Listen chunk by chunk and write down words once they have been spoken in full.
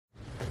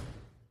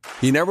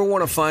You never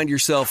want to find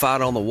yourself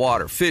out on the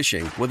water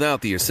fishing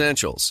without the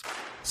essentials.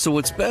 So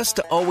it's best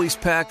to always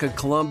pack a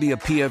Columbia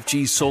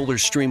PFG Solar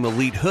Stream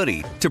Elite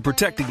hoodie to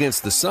protect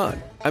against the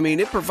sun. I mean,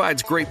 it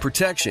provides great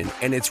protection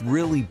and it's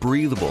really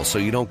breathable so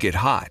you don't get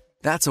hot.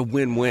 That's a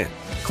win-win.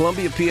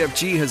 Columbia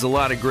PFG has a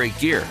lot of great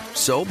gear.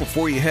 So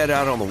before you head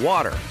out on the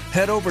water,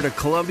 head over to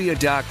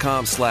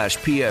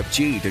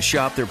Columbia.com/PFG to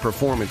shop their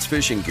performance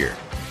fishing gear.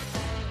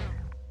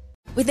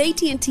 With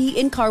AT&T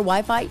in-car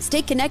Wi-Fi,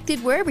 stay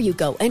connected wherever you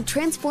go and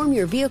transform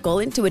your vehicle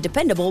into a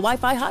dependable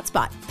Wi-Fi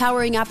hotspot.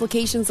 Powering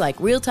applications like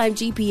real-time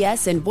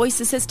GPS and voice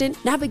assistant,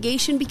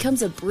 navigation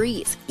becomes a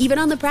breeze. Even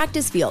on the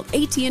practice field,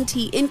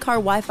 AT&T in-car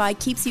Wi-Fi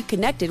keeps you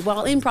connected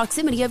while in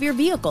proximity of your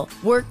vehicle.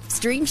 Work,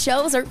 stream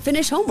shows, or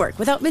finish homework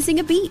without missing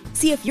a beat.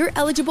 See if you're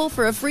eligible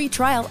for a free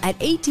trial at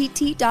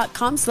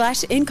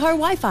att.com/in-car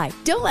Wi-Fi.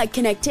 Don't let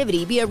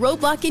connectivity be a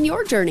roadblock in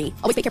your journey.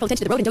 Always pay careful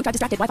attention to the road and don't drive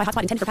distracted. Wi-Fi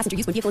hotspot intended for passenger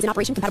use when vehicle is in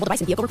operation. Compatible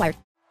device and vehicle required.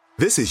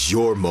 This is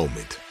your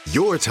moment,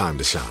 your time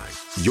to shine,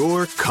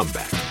 your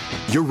comeback.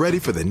 You're ready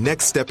for the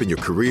next step in your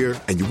career,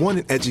 and you want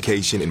an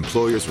education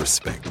employers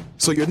respect.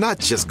 So you're not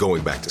just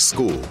going back to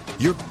school,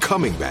 you're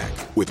coming back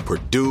with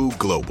Purdue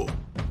Global.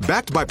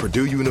 Backed by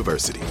Purdue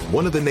University,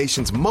 one of the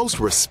nation's most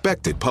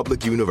respected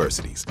public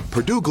universities,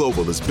 Purdue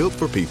Global is built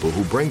for people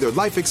who bring their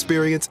life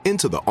experience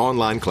into the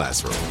online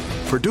classroom.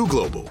 Purdue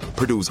Global,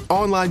 Purdue's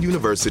online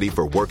university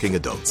for working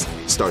adults.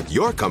 Start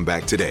your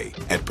comeback today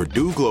at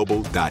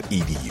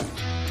purdueglobal.edu.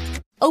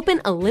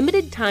 Open a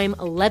limited-time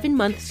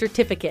 11-month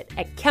certificate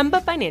at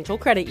Kemba Financial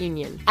Credit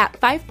Union. At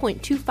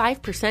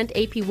 5.25%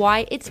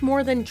 APY, it's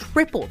more than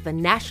triple the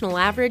national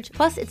average,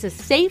 plus it's a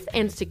safe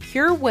and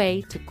secure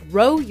way to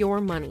grow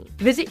your money.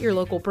 Visit your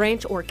local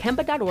branch or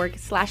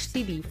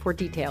kemba.org/CD for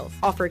details.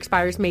 Offer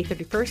expires May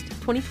 31st,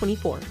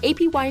 2024.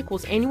 APY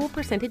equals annual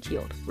percentage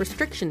yield.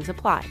 Restrictions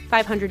apply.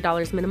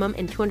 $500 minimum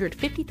and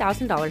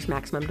 $250,000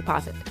 maximum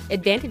deposit.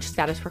 Advantage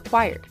status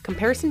required.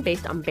 Comparison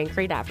based on bank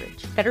rate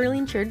average. Federally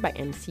insured by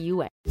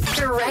NCUA.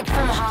 Direct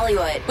from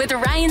Hollywood with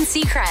Ryan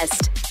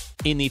Seacrest.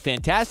 In the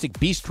Fantastic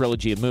Beasts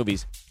trilogy of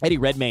movies, Eddie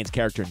Redmayne's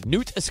character,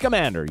 Newt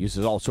Scamander,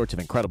 uses all sorts of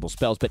incredible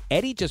spells, but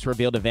Eddie just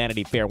revealed to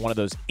Vanity Fair one of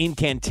those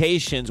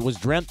incantations was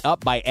dreamt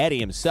up by Eddie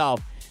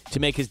himself to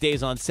make his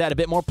days on set a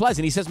bit more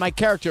pleasant. He says, my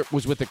character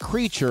was with a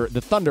creature,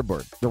 the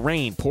Thunderbird. The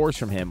rain pours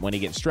from him when he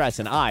gets stressed,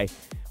 and I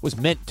was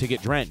meant to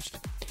get drenched.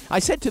 I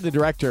said to the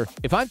director,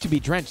 if I'm to be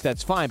drenched,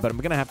 that's fine, but I'm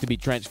going to have to be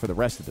drenched for the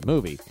rest of the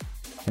movie.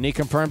 And he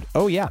confirmed,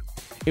 oh yeah.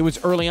 It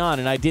was early on,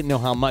 and I didn't know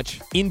how much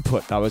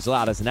input I was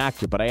allowed as an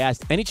actor, but I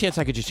asked, any chance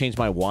I could just change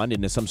my wand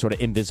into some sort of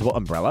invisible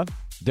umbrella?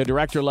 The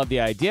director loved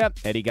the idea.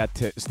 Eddie got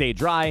to stay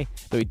dry,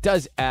 though he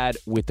does add,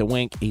 with a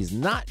wink, he's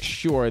not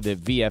sure the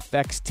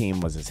VFX team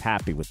was as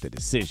happy with the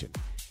decision.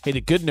 Hey,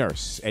 The Good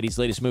Nurse, Eddie's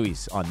latest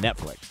movies on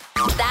Netflix.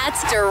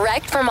 That's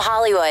Direct from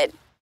Hollywood.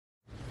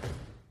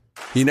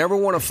 You never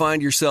want to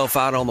find yourself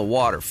out on the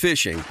water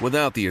fishing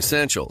without the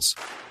essentials.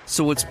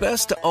 So it's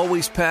best to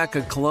always pack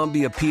a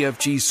Columbia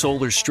PFG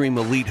Solar Stream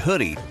Elite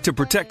hoodie to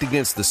protect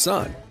against the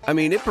sun. I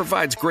mean, it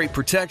provides great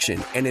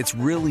protection and it's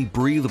really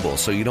breathable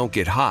so you don't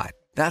get hot.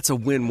 That's a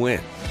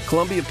win-win.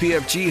 Columbia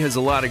PFG has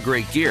a lot of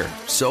great gear.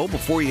 So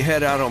before you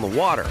head out on the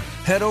water,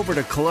 head over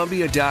to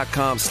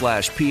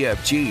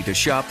Columbia.com/PFG to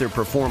shop their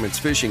performance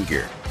fishing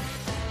gear.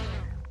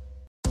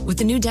 With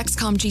the new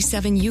Dexcom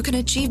G7, you can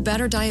achieve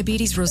better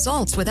diabetes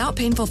results without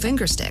painful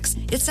finger sticks.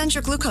 It sends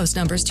your glucose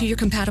numbers to your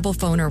compatible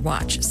phone or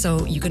watch,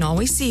 so you can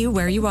always see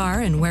where you are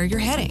and where you're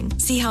heading.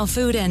 See how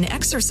food and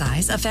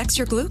exercise affects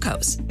your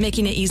glucose,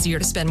 making it easier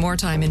to spend more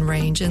time in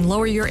range and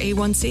lower your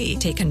A1C.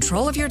 Take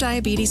control of your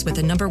diabetes with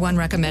the #1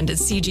 recommended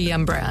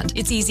CGM brand.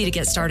 It's easy to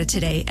get started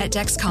today at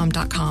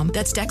Dexcom.com.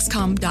 That's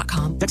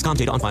Dexcom.com. Dexcom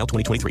data on file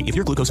 2023. If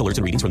your glucose alerts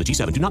and readings from the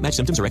G7 do not match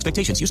symptoms or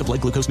expectations, use a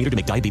blood glucose meter to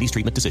make diabetes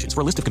treatment decisions.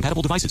 For a list of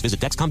compatible devices, visit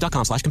Dexcom.com/compatibility.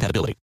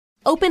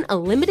 Open a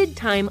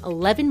limited-time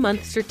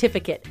 11-month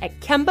certificate at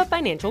Kemba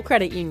Financial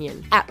Credit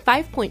Union. At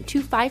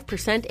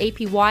 5.25%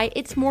 APY,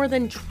 it's more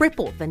than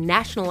triple the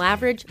national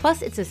average,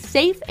 plus it's a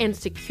safe and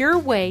secure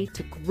way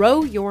to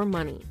grow your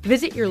money.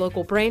 Visit your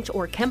local branch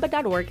or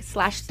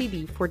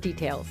kemba.org/CD for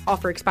details.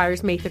 Offer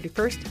expires May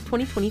 31st,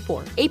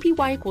 2024.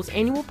 APY equals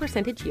annual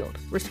percentage yield.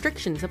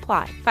 Restrictions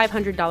apply.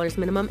 $500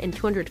 minimum and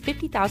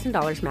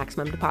 $250,000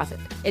 maximum deposit.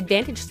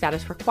 Advantage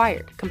status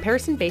required.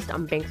 Comparison based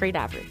on bank rate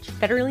average.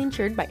 Federally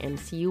insured by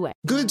NCUA.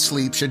 Good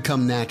sleep should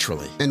come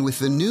naturally, and with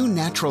the new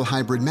Natural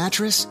Hybrid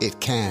mattress, it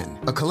can.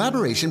 A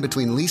collaboration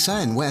between Lisa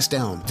and West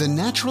Elm, the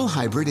Natural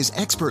Hybrid is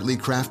expertly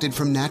crafted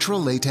from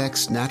natural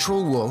latex,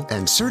 natural wool,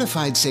 and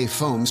certified safe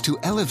foams to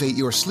elevate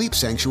your sleep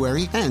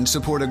sanctuary and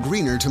support a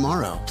greener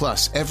tomorrow.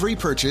 Plus, every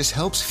purchase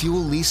helps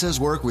fuel Lisa's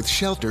work with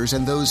shelters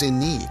and those in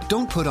need.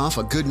 Don't put off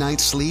a good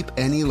night's sleep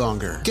any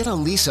longer. Get a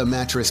Lisa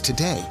mattress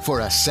today for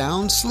a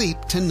sound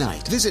sleep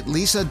tonight. Visit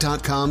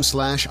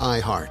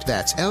lisa.com/iHeart.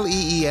 That's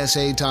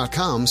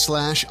LEESA.com/iHeart.